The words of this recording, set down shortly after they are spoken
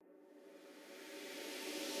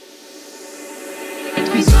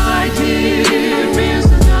here is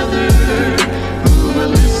another who will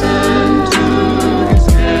listen to his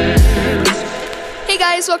cares. Hey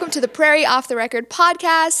guys, welcome to the Prairie Off the Record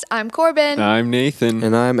podcast. I'm Corbin. I'm Nathan.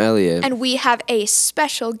 And I'm Elliot. And we have a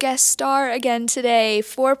special guest star again today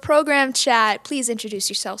for program chat. Please introduce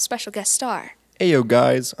yourself, special guest star. Ayo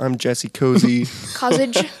guys, I'm Jesse Cozy.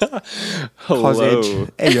 Cosage. Hello.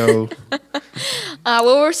 Ayo.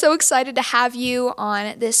 Well, we're so excited to have you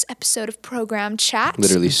on this episode of program chat.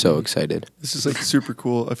 Literally so excited. This is like super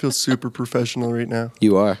cool. I feel super professional right now.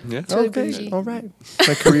 You are. Yeah. Really Okay, bougie. all right.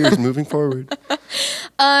 My career is moving forward.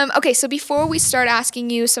 Okay, so before we start asking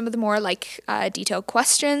you some of the more detailed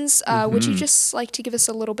questions, would you just like to give us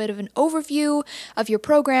a little bit of an overview of your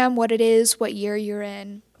program, what it is, what year you're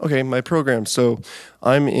in? Okay, my program. So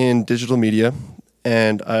I'm in digital media,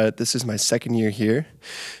 and this is my second year here.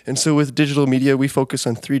 And so with digital media, we focus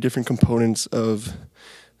on 3 different components of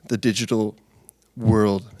the digital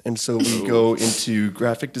world. And so we go into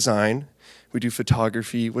graphic design, we do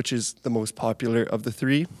photography, which is the most popular of the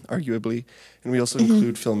 3, arguably, and we also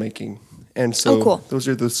include filmmaking. And so cool. those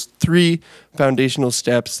are those 3 foundational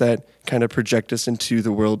steps that kind of project us into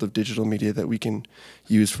the world of digital media that we can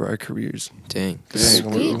use for our careers. Dang. Depending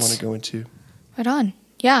on what we Sweet. want to go into. Right on.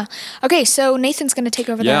 Yeah. Okay, so Nathan's going to take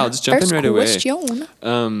over Yeah, I'll just jump in first right away. question.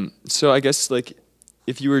 So I guess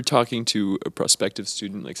if you were talking to a prospective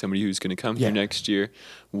student, like somebody who's going to come here Yeah. next year,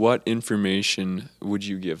 what information would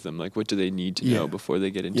you give them? Like, what do they need to know before they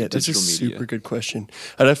get into Yeah, that's a digital media? super good question.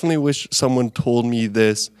 I definitely wish someone told me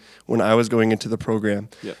this when I was going into the program.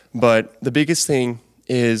 Yeah. But the biggest thing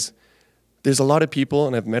is there's a lot of people,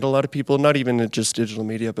 and I've met a lot of people, not even in just digital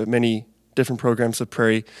media, but many different programs of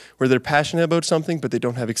Prairie, where they're passionate about something, but they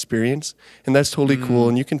don't have experience. And that's totally cool.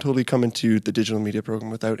 And you can totally come into the digital media program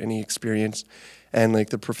without any experience. And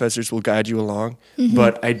the professors will guide you along.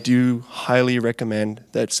 But I do highly recommend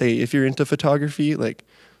that, say, if you're into photography,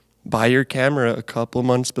 buy your camera a couple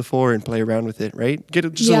months before and play around with it, right?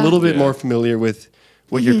 Get just Yeah. a little bit Yeah. more familiar with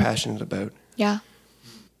what you're passionate about. Yeah.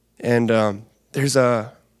 And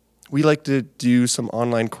we like to do some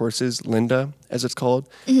online courses, Linda, as it's called.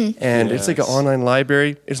 And it's like an Yes. online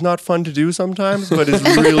library. It's not fun to do sometimes, but it's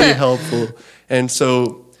really helpful. And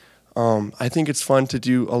so I think it's fun to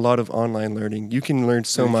do a lot of online learning. You can learn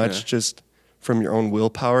so much just from your own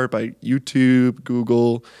willpower by YouTube,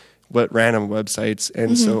 Google, random websites.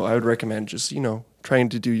 And so I would recommend just, trying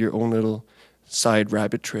to do your own little side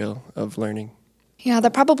rabbit trail of learning. Yeah,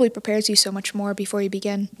 that probably prepares you so much more before you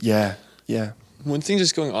begin. Yeah. One thing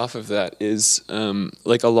just going off of that is a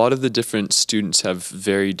lot of the different students have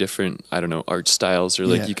very different, art styles, or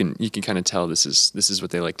Yeah. you can kind of tell this is what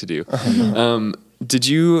they like to do. Did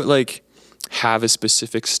you have a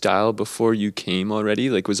specific style before you came already?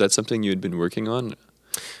 Was that something you had been working on?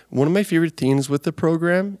 One of my favorite themes with the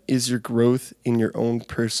program is your growth in your own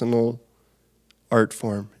personal art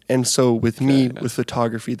form. And so with me, with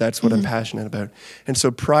photography, that's what I'm passionate about. And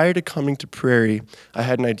so prior to coming to Prairie, I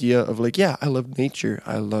had an idea of I love nature.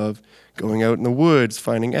 I love going out in the woods,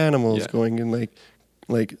 finding animals, going and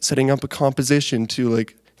setting up a composition to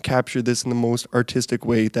capture this in the most artistic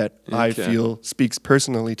way that I feel speaks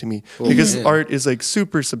personally to me. Because art is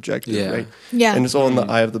super subjective, right? Yeah. And it's all in the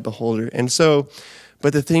eye of the beholder. And so,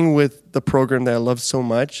 but the thing with the program that I love so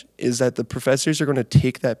much is that the professors are going to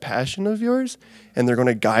take that passion of yours and they're going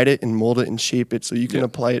to guide it and mold it and shape it so you can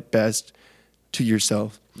apply it best to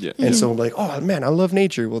yourself. Yeah. And so oh man, I love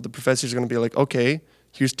nature. Well, the professors are going to be like, okay,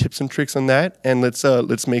 here's tips and tricks on that, and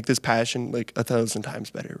let's make this passion 1,000 times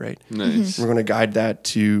better, right? Nice. We're going to guide that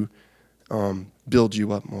to build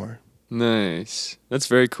you up more. Nice. That's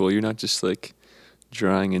very cool. You're not just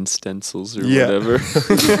drawing in stencils or Yeah. whatever,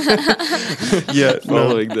 Yeah, no.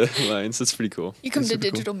 following the lines. That's pretty cool. You come to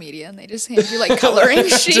digital media and they just hand you coloring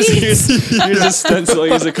sheets. Here's a stencil,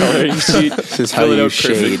 here's a coloring sheet. This is how Fill it you out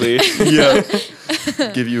shade. perfectly.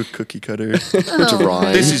 Yeah. Give you a cookie cutter.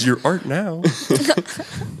 Drawing. This is your art now.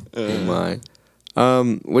 Oh my.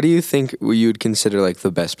 What do you think you would consider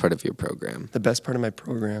the best part of your program? The best part of my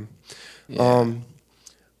program. Yeah.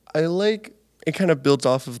 It kind of builds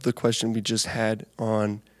off of the question we just had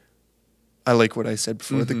on, I like what I said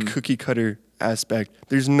before, the cookie cutter aspect.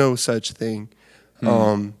 There's no such thing.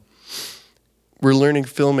 We're learning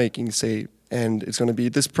filmmaking, say, and it's going to be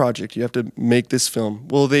this project. You have to make this film.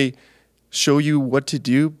 Well, they show you what to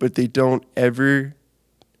do, but they don't ever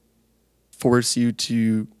force you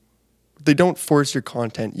to, they don't force your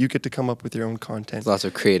content. You get to come up with your own content. Lots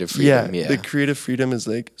of creative freedom. Yeah. The creative freedom is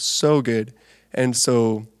so good. And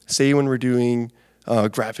so say when we're doing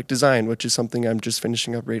graphic design, which is something I'm just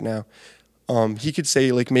finishing up right now, he could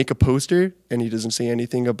say make a poster, and he doesn't say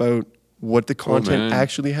anything about what the content man.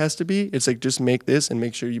 actually has to be. It's like, just make this and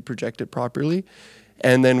make sure you project it properly.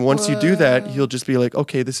 And then once you do that, he'll just be like,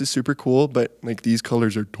 okay, this is super cool, but like these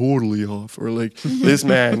colors are totally off. Or like this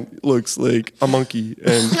man looks like a monkey.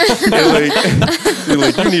 And like, you're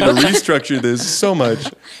like, you need to restructure this so much.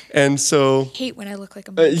 And so, Hate when I look like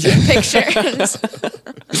a monkey in pictures.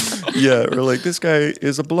 yeah, or like this guy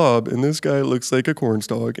is a blob and this guy looks like a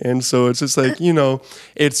cornstalk. And so it's just like, you know,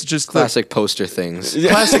 it's just the Classic poster things.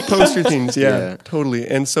 classic poster things. Yeah, Yeah. totally.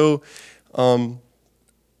 And so,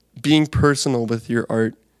 being personal with your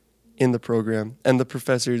art in the program, and the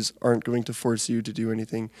professors aren't going to force you to do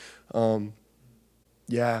anything.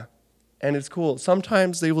 Yeah. And it's cool.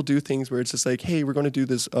 Sometimes they will do things where it's just like, hey, we're going to do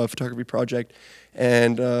this photography project.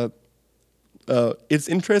 And it's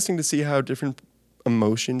interesting to see how different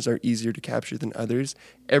emotions are easier to capture than others.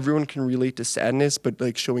 Everyone can relate to sadness, but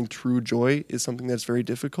like showing true joy is something that's very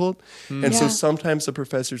difficult. And so Yeah. sometimes the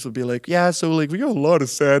professors will be like, yeah, so like we got a lot of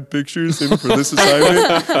sad pictures in for this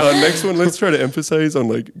assignment. Next one, let's try to emphasize on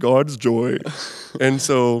like God's joy. And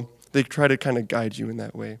so they try to kind of guide you in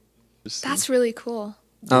that way. That's really cool.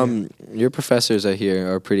 Your professors, I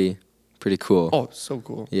hear, are pretty cool. Oh, so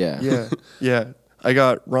cool. Yeah. Yeah. Yeah. I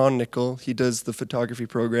got Ron Nickel. He does the photography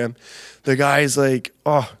program. The guy's like,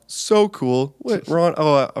 oh, so cool. What, Ron?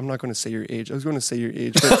 Oh, I'm not going to say your age. I was going to say your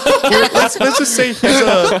age, but let's just say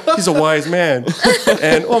he's a wise man.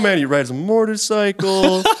 And oh man, he rides a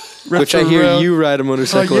motorcycle. Which I hear you ride a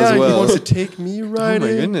motorcycle yeah, as he well. wants to take me Oh riding.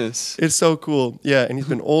 my goodness. It's so cool. Yeah, and he's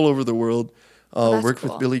been all over the world. That's Worked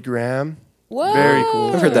cool. with Billy Graham. Whoa. Very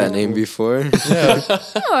cool. I've heard that name before. Yeah.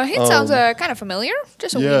 Oh, it sounds kind of familiar.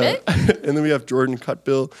 Just a wee bit. And then we have Jordan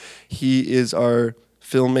Cutbill. He is our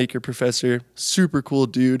filmmaker professor. Super cool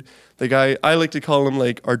dude. The guy, I like to call him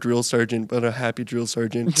like our drill sergeant, but a happy drill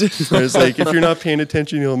sergeant. Whereas like if you're not paying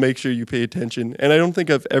attention, he'll make sure you pay attention. And I don't think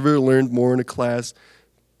I've ever learned more in a class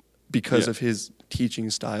because Yeah. of his teaching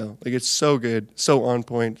style. Like it's so good, so on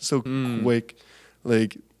point, so quick.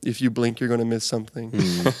 Like if you blink, you're gonna miss something.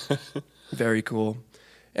 Very cool.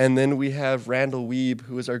 And then we have Randall Weeb,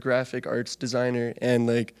 who is our graphic arts designer, and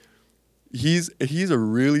like he's a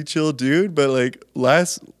really chill dude, but like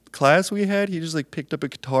last class we had, he just like picked up a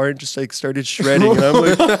guitar and just like started shredding. And I'm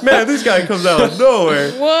like, man, this guy comes out of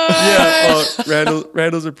nowhere. What? Yeah,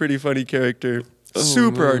 Randall's a pretty funny character.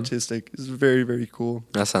 Super man. artistic. It's very, very cool.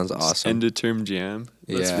 That sounds awesome. End of term jam.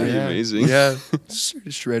 That's Yeah. pretty amazing. Yeah,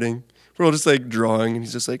 started shredding. We're all just like drawing, and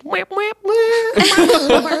he's just like, whip, whip,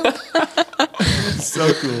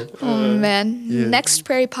 so cool. Oh man. yeah. Next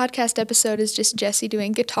Prairie podcast episode is just Jesse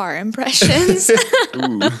doing guitar impressions.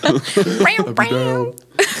 Down.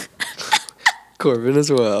 Corbin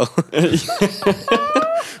as well.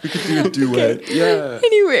 We could do a duet. Yeah.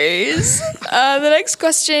 Anyways, the next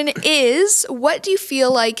question is, what do you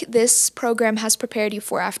feel like this program has prepared you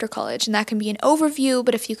for after college? And that can be an overview,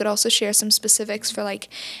 but if you could also share some specifics for like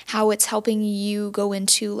how it's helping you go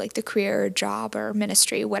into like the career or job or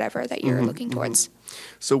ministry, whatever that you're looking towards.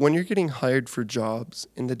 So when you're getting hired for jobs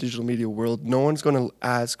in the digital media world, no one's going to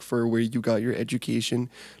ask for where you got your education.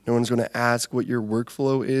 No one's going to ask what your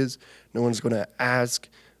workflow is. No one's going to ask,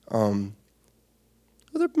 well,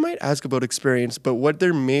 they might ask about experience, but what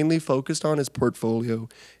they're mainly focused on is portfolio.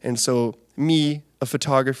 And so me, a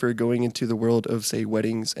photographer going into the world of, say,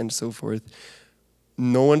 weddings and so forth,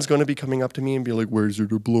 no one's going to be coming up to me and be like, where's your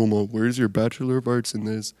diploma? Where's your Bachelor of Arts in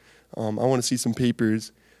this? I want to see some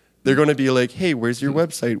papers. They're going to be like, hey, where's your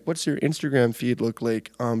website? What's your Instagram feed look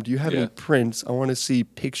like? Do you have any Yeah. prints? I want to see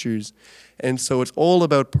pictures. And so it's all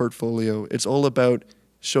about portfolio. It's all about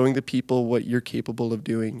showing the people what you're capable of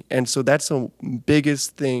doing. And so that's the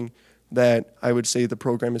biggest thing that I would say the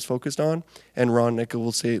program is focused on. And Ron Nickel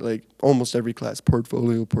will say, like, almost every class,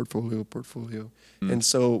 portfolio, portfolio, portfolio. And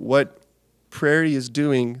so what Prairie is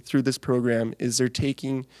doing through this program is they're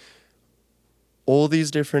taking all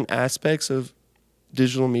these different aspects of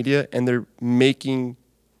digital media and they're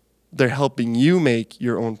helping you make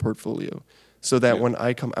your own portfolio so that Yeah. when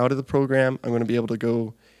I come out of the program, I'm going to be able to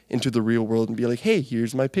go into the real world and be like, hey,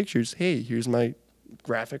 here's my pictures. Hey, here's my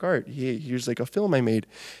graphic art. Hey, here's like a film I made.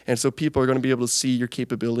 And so people are going to be able to see your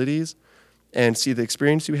capabilities and see the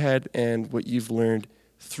experience you had and what you've learned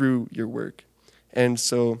through your work. And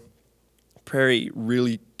so Prairie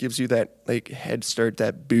really gives you that like head start,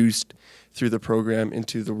 that boost through the program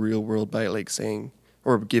into the real world by like saying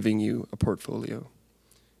or giving you a portfolio.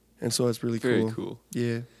 And so that's really Very cool. cool.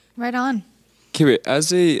 Mm-hmm. Yeah. Right on. Okay, wait.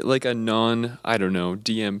 As a non, I don't know,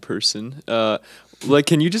 DM person, Like,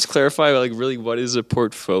 can you just clarify, like, really, what is a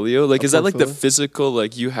portfolio? Like, is that like the portfolio? physical,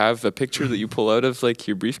 like, you have a picture that you pull out of like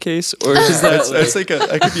your briefcase, or is that That's like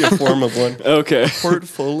that could be a form of one. okay?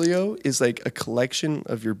 Portfolio is like a collection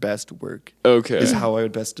of your best work. Okay. Is how I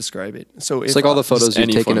would best describe it. So It's like all the photos you've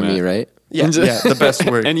any taken of me, format. right? yeah, the best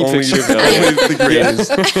work. Any only, picture of only Elliot. the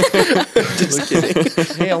greatest. Just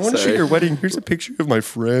kidding. Hey, I want to show Sorry. your wedding. Here's a picture of my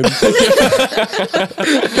friend. This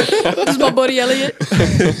is my buddy Elliot.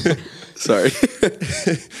 Sorry.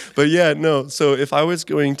 But yeah, no. So if I was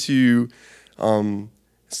going to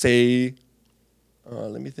say,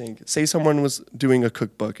 let me think. Say someone was doing a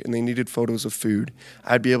cookbook and they needed photos of food,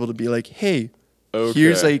 I'd be able to be like, hey,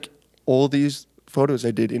 here's Okay. like all these photos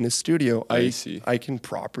I did in a studio. I see. I can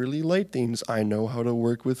properly light things. I know how to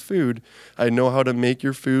work with food. I know how to make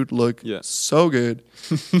your food look Yeah. so good.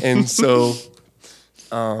 And so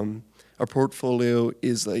a portfolio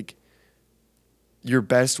is like your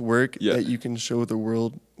best work Yeah. that you can show the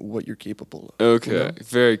world what you're capable of. Okay, you know?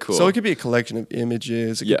 very cool. So it could be a collection of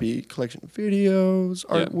images. It Yeah. could be a collection of videos,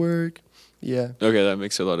 Yeah. artwork. Yeah. Okay, that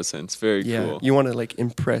makes a lot of sense. Very Yeah. cool. You want to like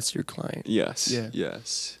impress your client. Yes. Yeah.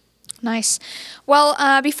 Yes. Nice. Well,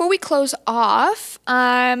 before we close off,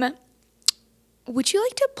 would you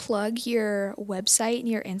like to plug your website and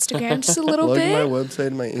your Instagram just a little Plug bit? my website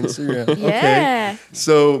and my Instagram. Yeah. Okay.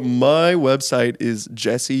 So my website is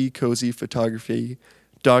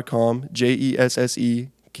jessekozijphotography.com. JESSEKOZIJ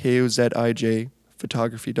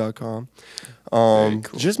photography.com. Very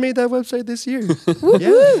cool. Just made that website this year.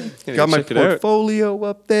 Yeah. Gonna Got my check it out. portfolio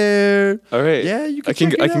up there. All right. Yeah, you can I can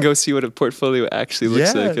check it I can out. go see what a portfolio actually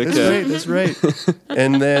looks Yeah, like. that's Okay. right. That's right.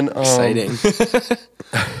 And then Exciting.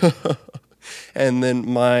 And then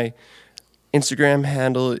my Instagram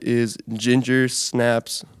handle is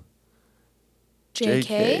gingersnaps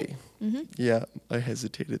JK. Yeah, I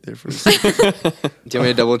hesitated there for a second. Do you want me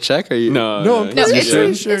to double check? Or you? No. No, no, I'm No, pretty it's sure.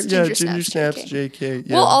 Ginger- Sure. it's Yeah, Ginger Ginger Snaps Snaps JK. JK.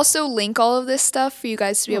 Yeah. We'll also link all of this stuff for you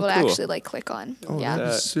guys to be able to cool. actually like click on. Oh, yeah.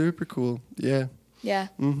 that'd be super cool. Yeah. Yeah.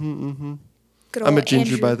 Good I'm a old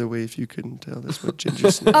ginger, Andrew. by the way, if you couldn't tell. That's what ginger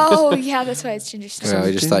snaps. Oh, yeah, that's why it's Ginger Snaps. Well,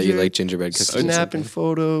 I just thought you Ginger- liked gingerbread cookies. or Snapping something.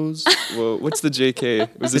 photos. Whoa, what's the JK?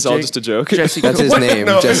 Was this The all J- just a joke? Jesse That's his What? name,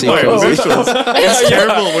 No, Jesse it's my Cozy. initials. It's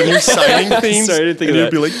terrible when you're signing things. Sorry, I didn't think and of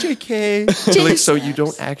you'd be like JK. You're like, so you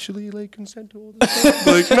don't actually like consent to all this stuff?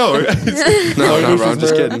 Like, no. No, no, bro, I'm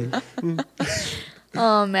just Initials, kidding.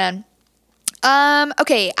 Oh man.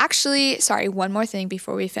 Okay, actually, sorry, one more thing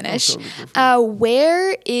before we finish. totally, go for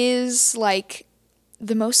Where is like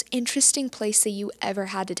the most interesting place that you ever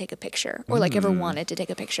had to take a picture or like ever wanted to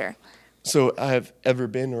take a picture? So I've ever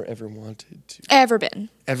been or ever wanted to. Ever been?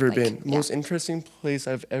 Ever Like, been. yeah. Most interesting place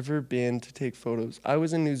I've ever been to take photos. I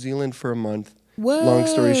was in New Zealand for a month. Long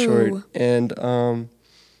story short. Whoa. And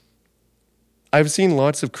I've seen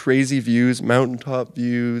lots of crazy views, mountaintop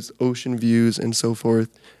views, ocean views, and so forth.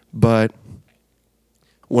 But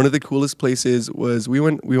one of the coolest places was we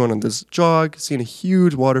went on this jog, seen a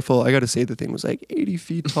huge waterfall. I gotta say the thing was like 80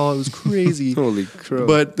 feet tall. It was crazy. Holy crow.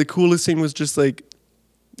 But the coolest thing was just like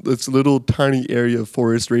this little tiny area of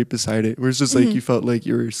forest right beside it, where it's just like you felt like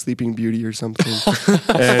you were Sleeping Beauty or something,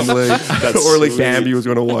 and like or like sweet. Bambi was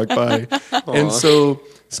gonna walk by, and so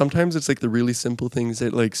sometimes it's like the really simple things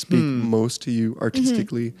that like speak most to you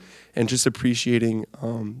artistically, and just appreciating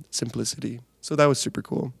simplicity. So that was super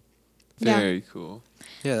cool. Yeah. Very cool.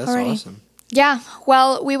 Yeah, that's Alrighty. awesome. Yeah,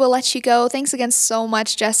 well, we will let you go. Thanks again so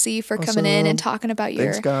much, Jesse, for coming in and Awesome. talking about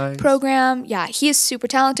Thanks, your guys. program. Yeah, he is super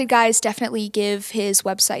talented, guys. Definitely give his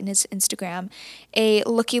website and his Instagram a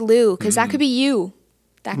looky-loo, because that could be you.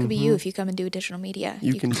 That could be you if you come and do digital media.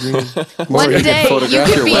 You can dream. One day you photograph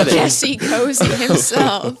could your be wedding. Jesse Cozy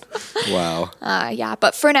himself. Wow. Yeah,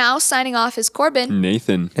 but for now, signing off is Corbin.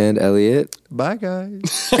 Nathan. And Elliot Bye,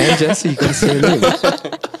 guys. and Jesse, you can say your name.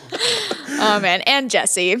 Oh man, and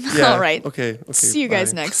Jesse. Yeah, All right. Okay. See you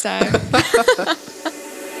guys bye. next time.